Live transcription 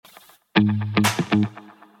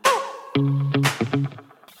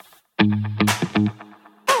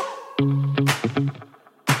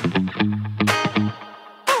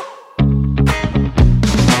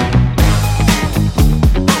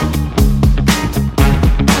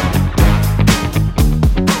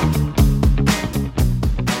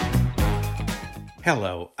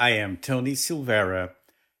Hello, I am Tony Silvera.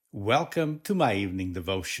 Welcome to my evening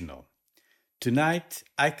devotional. Tonight,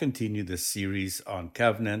 I continue the series on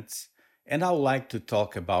covenants, and I would like to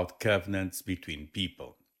talk about covenants between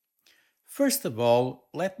people. First of all,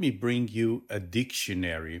 let me bring you a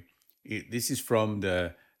dictionary. This is from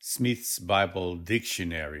the Smith's Bible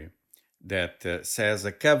Dictionary that says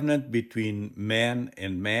a covenant between man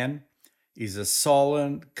and man is a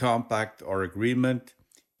solemn compact or agreement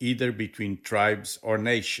either between tribes or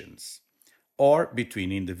nations or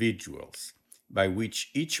between individuals by which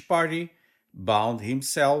each party bound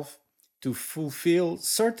himself to fulfill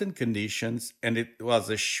certain conditions and it was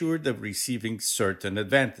assured of receiving certain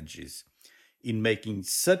advantages. In making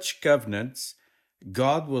such covenants,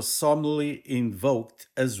 God was solemnly invoked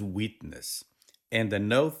as witness, and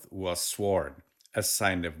an oath was sworn. A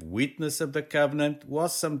sign of witness of the covenant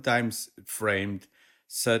was sometimes framed,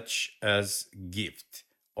 such as gift,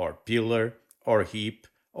 or pillar, or heap,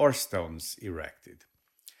 or stones erected.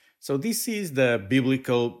 So, this is the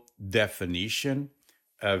biblical definition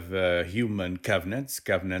of human covenants,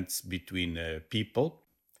 covenants between people.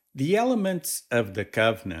 The elements of the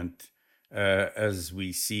covenant, as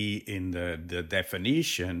we see in the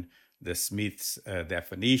definition, the Smith's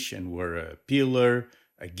definition, were a pillar,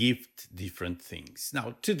 a gift, different things.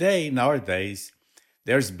 Now, nowadays,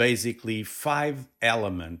 there's basically five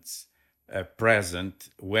elements present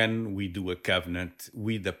when we do a covenant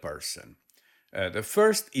with a person. The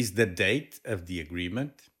first is the date of the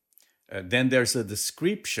agreement. Then there's a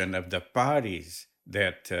description of the parties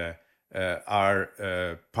that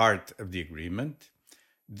are part of the agreement.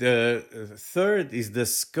 The third is the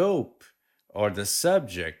scope or the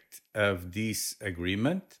subject of this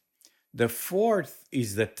agreement. The fourth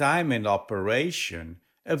is the time and operation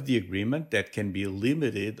of the agreement that can be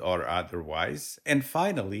limited or otherwise. And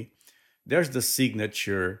finally, there's the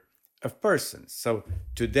signature of persons. So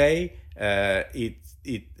today, a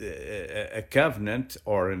covenant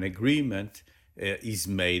or an agreement is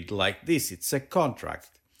made like this. It's a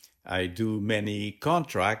contract. I do many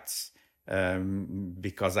contracts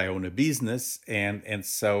because I own a business, and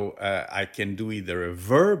so I can do either a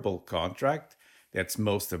verbal contract. That's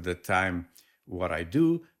most of the time what I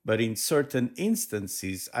do. But in certain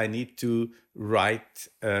instances, I need to write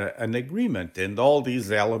an agreement, and all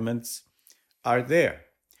these elements are there.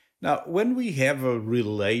 Now, when we have a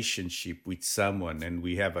relationship with someone and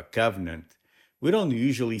we have a covenant, we don't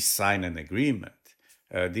usually sign an agreement.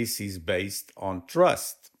 This is based on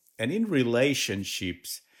trust. And in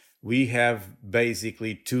relationships, we have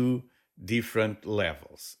basically two different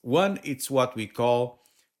levels. One, it's what we call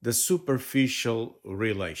the superficial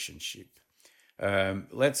relationship.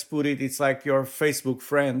 Let's put it, it's like your Facebook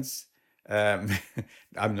friends. Um,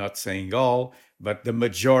 I'm not saying all, but the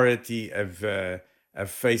majority of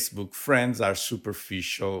Facebook friends are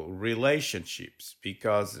superficial relationships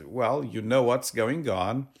because, well, you know what's going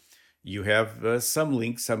on. You have some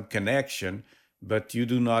link, some connection, but you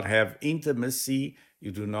do not have intimacy.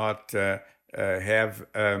 You do not have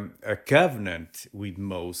a covenant with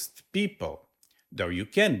most people, though you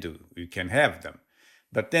can have them.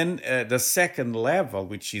 But then the second level,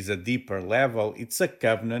 which is a deeper level, it's a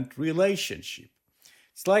covenant relationship.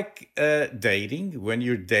 It's like dating. When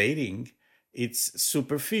you're dating, it's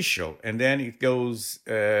superficial, and then it goes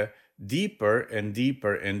deeper and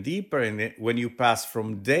deeper and deeper. And when you pass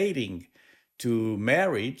from dating to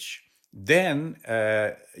marriage, then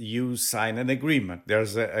you sign an agreement.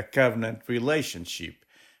 There's a covenant relationship.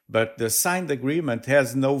 But the signed agreement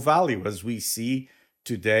has no value, as we see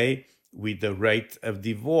today with the rate of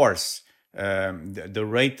divorce. The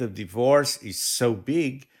rate of divorce is so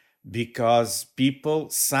big because people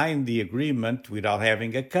sign the agreement without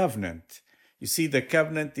having a covenant. You see, the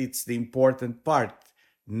covenant, it's the important part,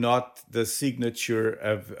 not the signature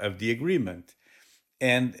of the agreement.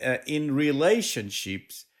 And in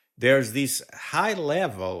relationships, there's this high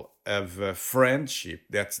level of friendship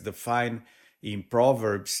that's defined in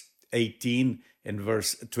Proverbs 18 and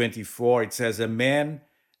verse 24. It says, a man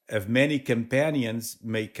of many companions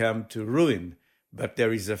may come to ruin, but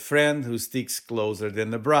there is a friend who sticks closer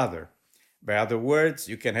than a brother. By other words,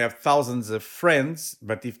 you can have thousands of friends,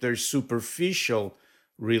 but if there's superficial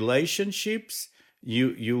relationships,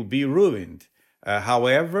 you'll be ruined.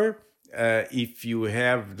 However, if you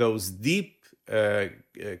have those deep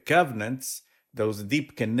covenants, those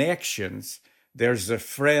deep connections, there's a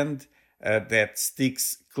friend that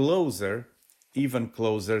sticks closer, even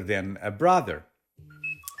closer than a brother.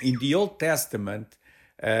 In the Old Testament,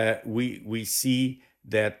 we see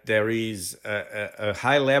that there is a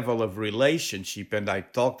high level of relationship, and I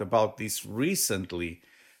talked about this recently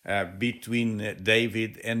between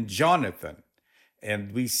David and Jonathan.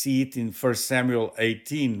 And we see it in 1 Samuel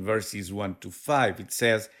 18, verses 1 to 5. It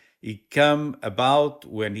says, "It came about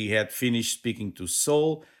when he had finished speaking to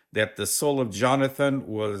Saul, that the soul of Jonathan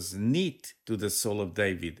was knit to the soul of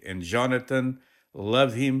David, and Jonathan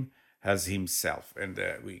loved him as himself." And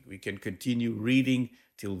we can continue reading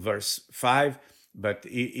till verse 5, but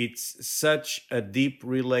it's such a deep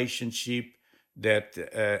relationship that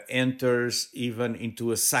enters even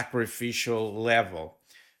into a sacrificial level.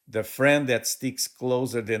 The friend that sticks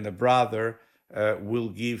closer than a brother will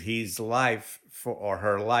give his life for, or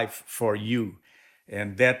her life for you.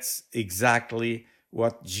 And that's exactly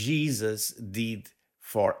what Jesus did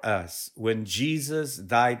for us. When Jesus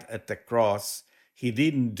died at the cross, he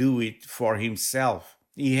didn't do it for himself.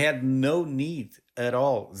 He had no need at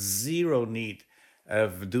all, zero need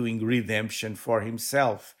of doing redemption for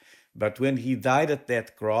himself. But when he died at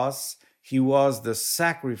that cross, he was the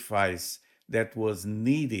sacrifice that was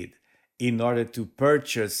needed in order to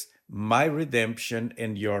purchase my redemption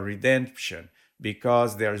and your redemption,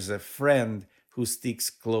 because there's a friend who sticks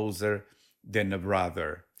closer than a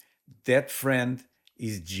brother. That friend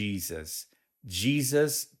is Jesus.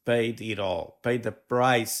 Jesus paid it all, paid the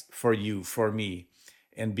price for you, for me.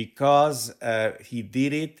 And because he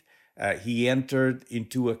did it, he entered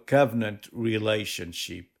into a covenant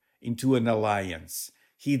relationship, into an alliance.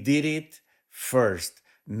 He did it first.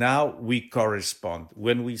 Now we correspond.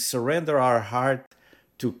 When we surrender our heart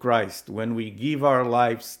to Christ, when we give our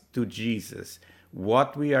lives to Jesus,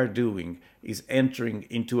 what we are doing is entering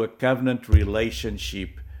into a covenant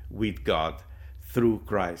relationship with God through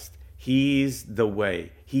Christ. He is the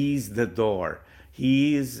way. He is the door.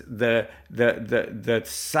 He is the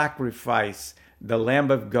sacrifice, the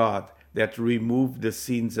Lamb of God that removed the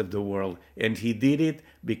sins of the world. And he did it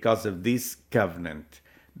because of this covenant,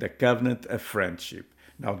 the covenant of friendship.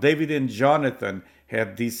 Now, David and Jonathan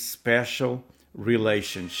had this special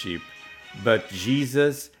relationship, but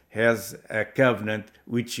Jesus has a covenant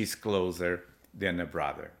which is closer than a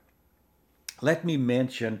brother. Let me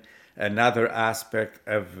mention another aspect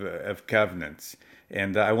of covenants,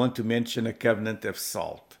 and I want to mention a covenant of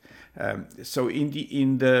salt. So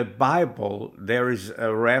in the Bible, there is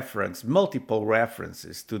a reference, multiple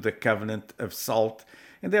references to the covenant of salt,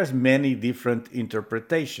 and there's many different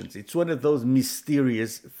interpretations. It's one of those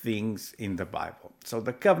mysterious things in the Bible. So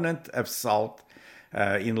the covenant of salt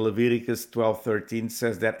in Leviticus 12:13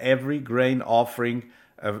 says that every grain offering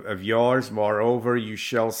of yours, moreover, you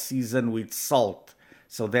shall season with salt,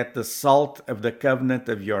 so that the salt of the covenant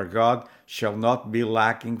of your God shall not be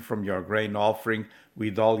lacking from your grain offering.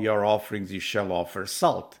 With all your offerings you shall offer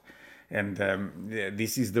salt. And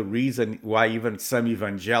this is the reason why even some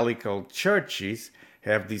evangelical churches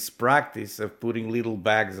have this practice of putting little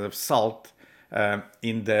bags of salt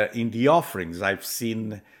in the offerings. I've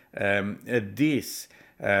seen this.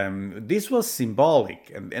 This was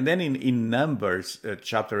symbolic. And then in Numbers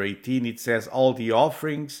chapter 18, it says, all the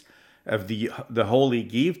offerings of the holy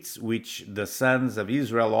gifts which the sons of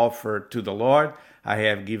Israel offer to the Lord, I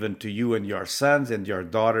have given to you and your sons and your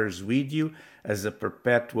daughters with you as a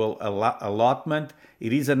perpetual allotment.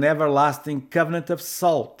 It is an everlasting covenant of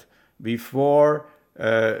salt before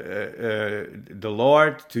the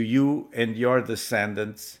Lord to you and your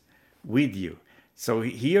descendants with you. So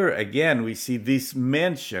here again we see this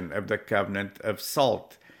mention of the covenant of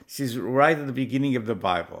salt. This is right at the beginning of the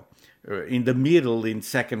Bible. In the middle, in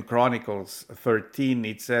 2 Chronicles 13,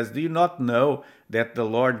 it says, do you not know that the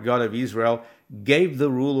Lord God of Israel gave the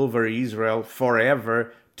rule over Israel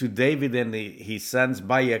forever to David and his sons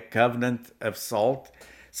by a covenant of salt?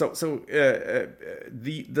 So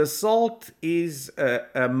the salt is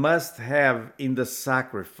a must-have in the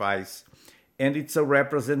sacrifice, and it's a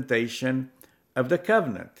representation of the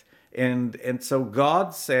covenant. And so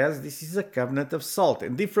God says this is a covenant of salt.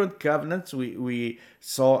 And different covenants, we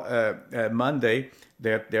saw Monday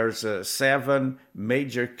that there's 7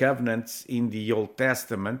 major covenants in the Old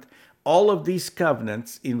Testament. All of these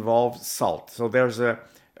covenants involve salt. So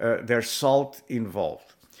there's salt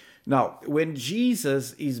involved. Now, when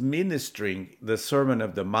Jesus is ministering the Sermon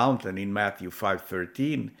of the Mountain in Matthew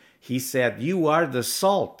 5:13, he said, you are the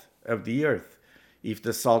salt of the earth. If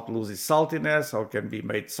the salt loses saltiness or can be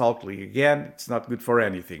made salty again, it's not good for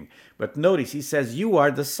anything. But notice, he says, you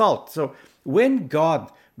are the salt. So when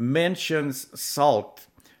God mentions salt,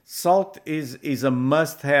 salt is a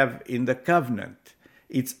must-have in the covenant.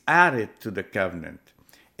 It's added to the covenant.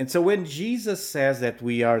 And so when Jesus says that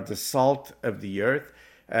we are the salt of the earth,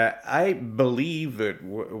 I believe that,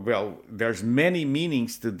 well, there's many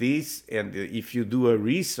meanings to this. And if you do a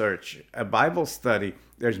research, a Bible study,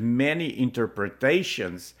 there's many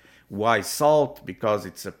interpretations Why salt? Because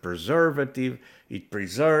it's a preservative. It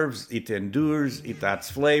preserves, it endures, it adds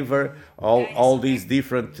flavor, all these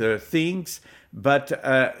different things. But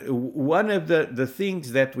one of the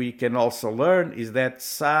things that we can also learn is that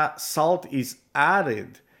salt is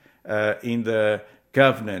added in the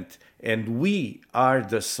covenant, and we are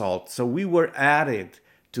the salt. So we were added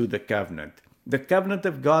to the covenant. The covenant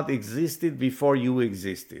of God existed before you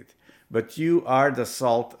existed, but you are the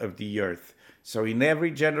salt of the earth. So in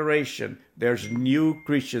every generation, there's new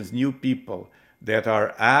Christians, new people that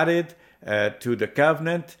are added to the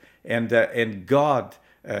covenant, and God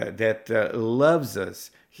that loves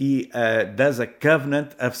us, He does a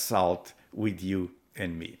covenant of salt with you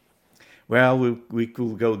and me. Well, we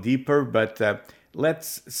could go deeper, but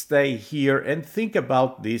let's stay here and think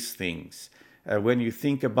about these things. When you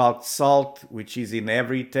think about salt, which is in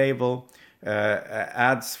every table,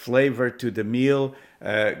 adds flavor to the meal,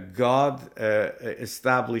 God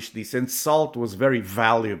established this, and salt was very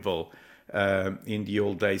valuable in the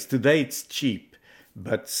old days. Today it's cheap,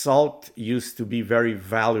 but salt used to be very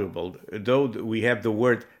valuable. Though we have the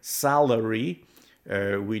word salary,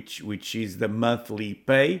 which is the monthly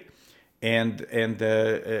pay, and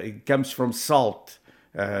it comes from salt.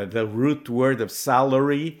 The root word of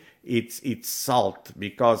salary, it's salt,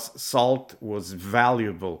 because salt was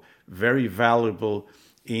valuable, very valuable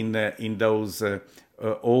in those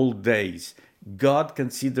old days. God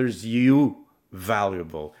considers you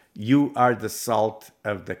valuable. You are the salt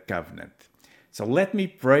of the covenant. So let me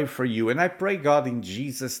pray for you. And I pray, God, in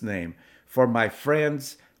Jesus' name, for my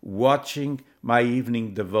friends watching my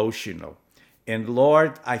evening devotional. And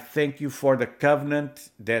Lord, I thank you for the covenant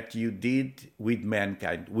that you did with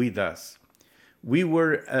mankind, with us. We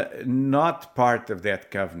were not part of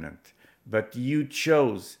that covenant, but you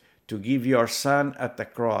chose to give your Son at the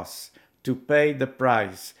cross, to pay the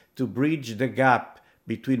price, to bridge the gap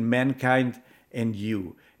between mankind and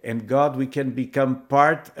you. And God, we can become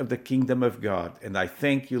part of the kingdom of God. And I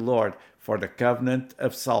thank you, Lord, for the covenant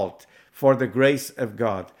of salt, for the grace of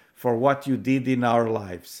God, for what you did in our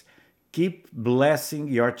lives. Keep blessing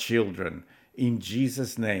your children in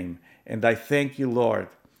Jesus' name. And I thank you, Lord,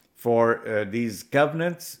 for these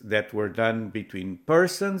covenants that were done between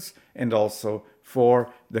persons, and also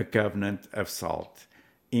for the covenant of salt.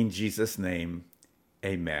 In Jesus' name,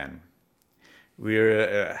 amen.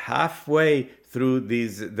 We're halfway through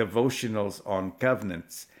these devotionals on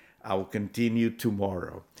covenants. I'll continue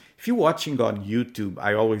tomorrow. If you're watching on YouTube,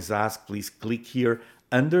 I always ask, please click here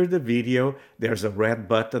under the video. There's a red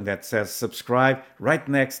button that says subscribe. Right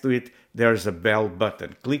next to it, there's a bell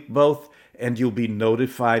button. Click both and you'll be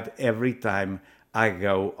notified every time I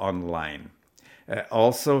go online.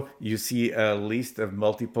 Also, you see a list of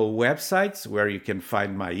multiple websites where you can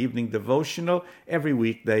find my evening devotional every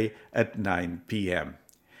weekday at 9 p.m.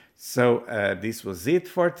 So this was it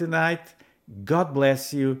for tonight. God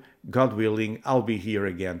bless you. God willing, I'll be here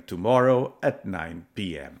again tomorrow at 9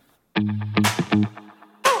 p.m.